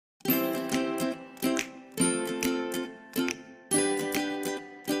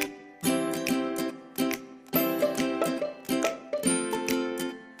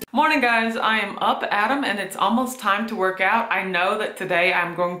Morning guys, I am up, Adam, and it's almost time to work out. I know that today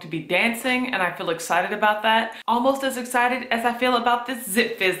I'm going to be dancing and I feel excited about that. Almost as excited as I feel about this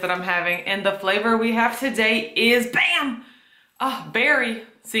Zip Fizz that I'm having. And the flavor we have today is, bam! Berry.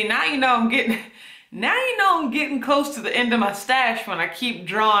 See, now you know I'm getting close to the end of my stash when I keep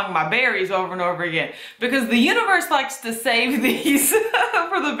drawing my berries over and over again. Because the universe likes to save these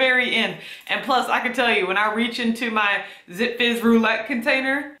for the very end. And plus, I can tell you, when I reach into my Zip Fizz roulette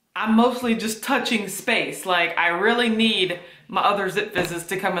container, I'm mostly just touching space. Like, I really need my other Zip Fizzes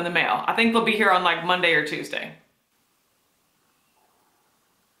to come in the mail. I think they'll be here on like Monday or Tuesday.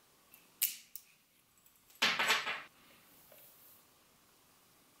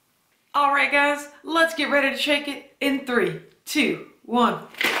 All right, guys, let's get ready to shake it in 3, 2, 1.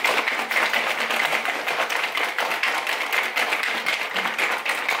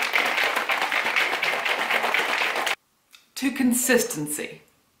 To consistency.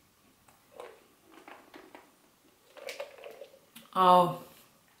 Oh,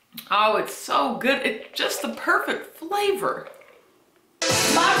 it's so good. It's just the perfect flavor.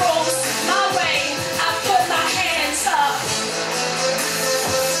 My rules, my way, I put my hands up.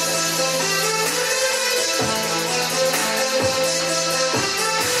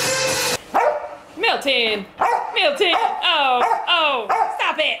 Milton! Milton! Oh,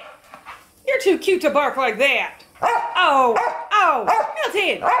 stop it! You're too cute to bark like that. Oh,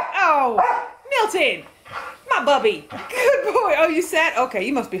 Milton! Oh, Milton! My bubby. Good boy. Oh, you sat? Okay,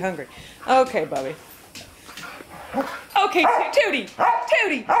 you must be hungry. Okay, bubby. Okay, Tootie.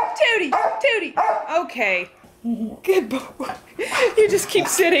 Tootie. Tootie. Tootie. Okay. Good boy. You just keep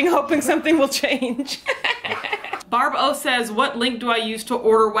sitting hoping something will change. Barb O says, what link do I use to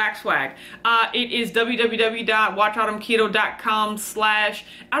order Wax Swag? It is www.watchautumnketo.com/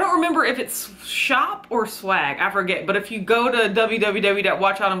 I don't remember if it's shop or swag. I forget. But if you go to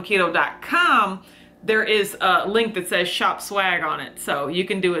www.watchautumnketo.com, there is a link that says shop swag on it, so you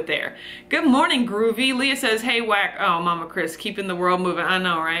can do it there. Good morning, Groovy. Leah says, hey, Whack. Oh, Mama Chris, keeping the world moving. I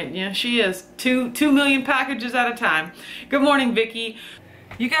know, right? Yeah, she is. 2 million packages at a time. Good morning, Vicky.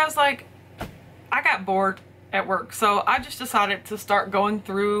 You guys, like, I got bored at work, so I just decided to start going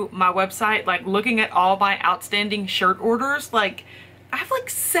through my website, like looking at all my outstanding shirt orders. Like, I have like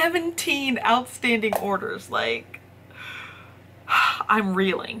 17 outstanding orders. Like, I'm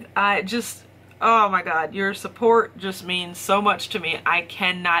reeling. Oh my God, your support just means so much to me. I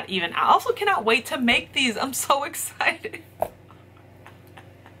also cannot wait to make these. I'm so excited.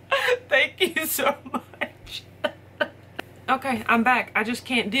 Thank you so much. Okay, I'm back. I just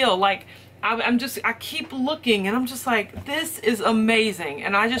can't deal. Like, I keep looking and I'm just like, this is amazing.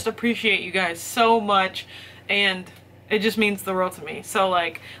 And I just appreciate you guys so much. And it just means the world to me. So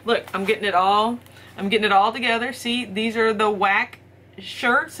like, look, I'm getting it all together. See, these are the Whack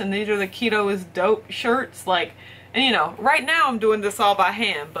shirts and these are the Keto is Dope shirts. Like, and you know, right now I'm doing this all by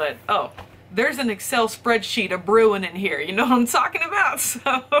hand, but oh, there's an Excel spreadsheet of brewing in here. You know what I'm talking about? So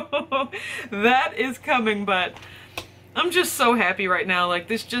that is coming, but I'm just so happy right now. Like,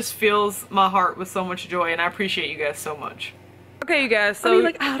 this just fills my heart with so much joy, and I appreciate you guys so much. Okay, you guys, so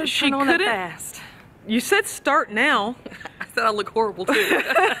like, how to turn on that fast? You said start now. I said I look horrible too.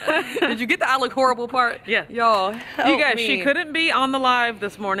 Did you get the I look horrible part? Yeah. Y'all, you guys, she couldn't be on the live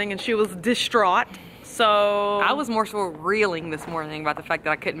this morning and she was distraught. So I was more so reeling this morning about the fact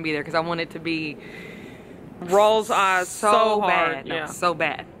that I couldn't be there because I wanted to be rolls eyes so hard. Bad. No, so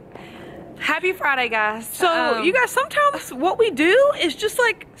bad. Happy Friday, guys. So you guys, sometimes what we do is just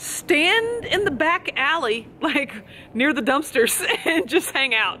like stand in the back alley, like near the dumpsters, and just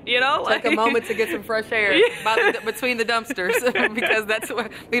hang out, you know? Take a moment to get some fresh air between the dumpsters, because that's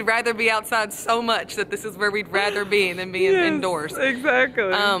where we'd rather be outside so much that this is where we'd rather be than being indoors.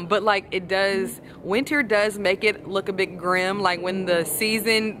 Exactly. But like winter does make it look a bit grim. Like when the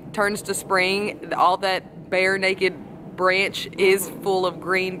season turns to spring, all that bare naked branch is full of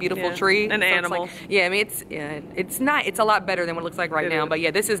green, beautiful tree and animals. Like, yeah, I mean it's not. It's a lot better than what it looks like right now. But yeah,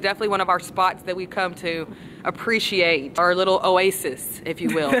 this is definitely one of our spots that we've come to appreciate, our little oasis, if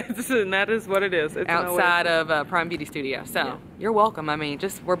you will. And that is what it is. It's outside of Prime Beauty Studio. So you're welcome. I mean,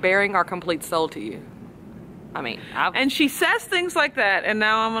 we're bearing our complete soul to you. I mean, and she says things like that, and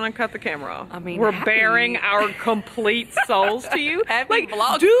now I'm gonna cut the camera off. I mean, we're bearing our complete souls to you. Like,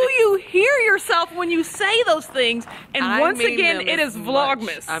 do you hear yourself when you say those things? And once again, it is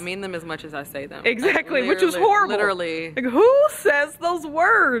Vlogmas. I mean them as much as I say them. Exactly, which is horrible. Literally. Like, who says those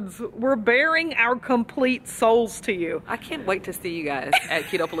words? We're bearing our complete souls to you. I can't wait to see you guys at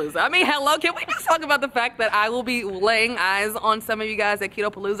Keto Palooza. I mean, hello, can we just talk about the fact that I will be laying eyes on some of you guys at Keto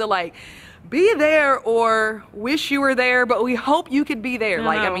Palooza? Like, be there or wish you were there, but we hope you could be there.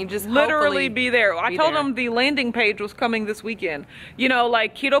 Like, I mean, just literally be there. I told there. them the landing page was coming this weekend. You know,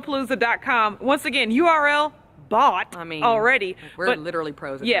 like ketopalooza.com. Once again, URL bought already. We're literally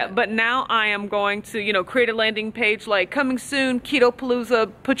pros at yeah, that. but now I am going to, you know, create a landing page like coming soon, Keto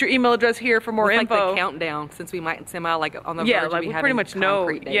Palooza. Put your email address here for more With, info. like the countdown, since we might somehow like on the yeah, verge like of we pretty much know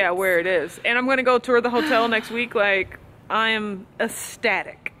dates. where it is. And I'm going to go tour the hotel next week. Like, I am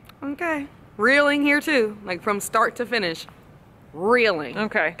ecstatic. Okay. Reeling here too, like from start to finish. Reeling.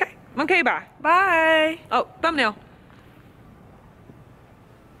 Okay. Okay, bye. Bye. Oh, thumbnail.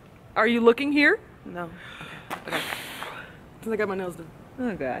 Are you looking here? No. Okay. I got my nails done.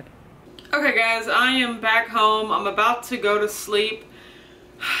 Oh, God. Okay, guys, I am back home. I'm about to go to sleep.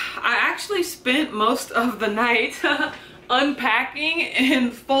 I actually spent most of the night unpacking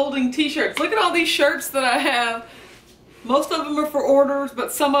and folding t-shirts. Look at all these shirts that I have. Most of them are for orders,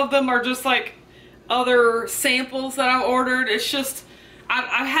 but some of them are just like other samples that I ordered. It's just,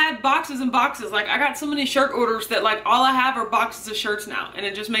 I've had boxes and boxes. Like, I got so many shirt orders that like all I have are boxes of shirts now. And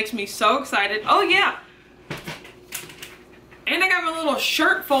it just makes me so excited. Oh yeah. And I got my little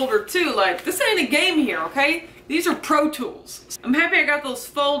shirt folder too. Like, this ain't a game here, okay? These are Pro Tools. I'm happy I got those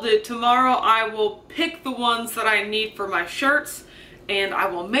folded. Tomorrow I will pick the ones that I need for my shirts and I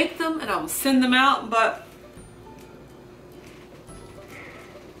will make them and I will send them out. But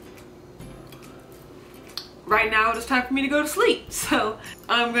right now it is time for me to go to sleep. So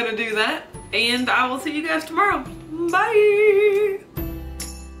I'm gonna do that and I will see you guys tomorrow. Bye.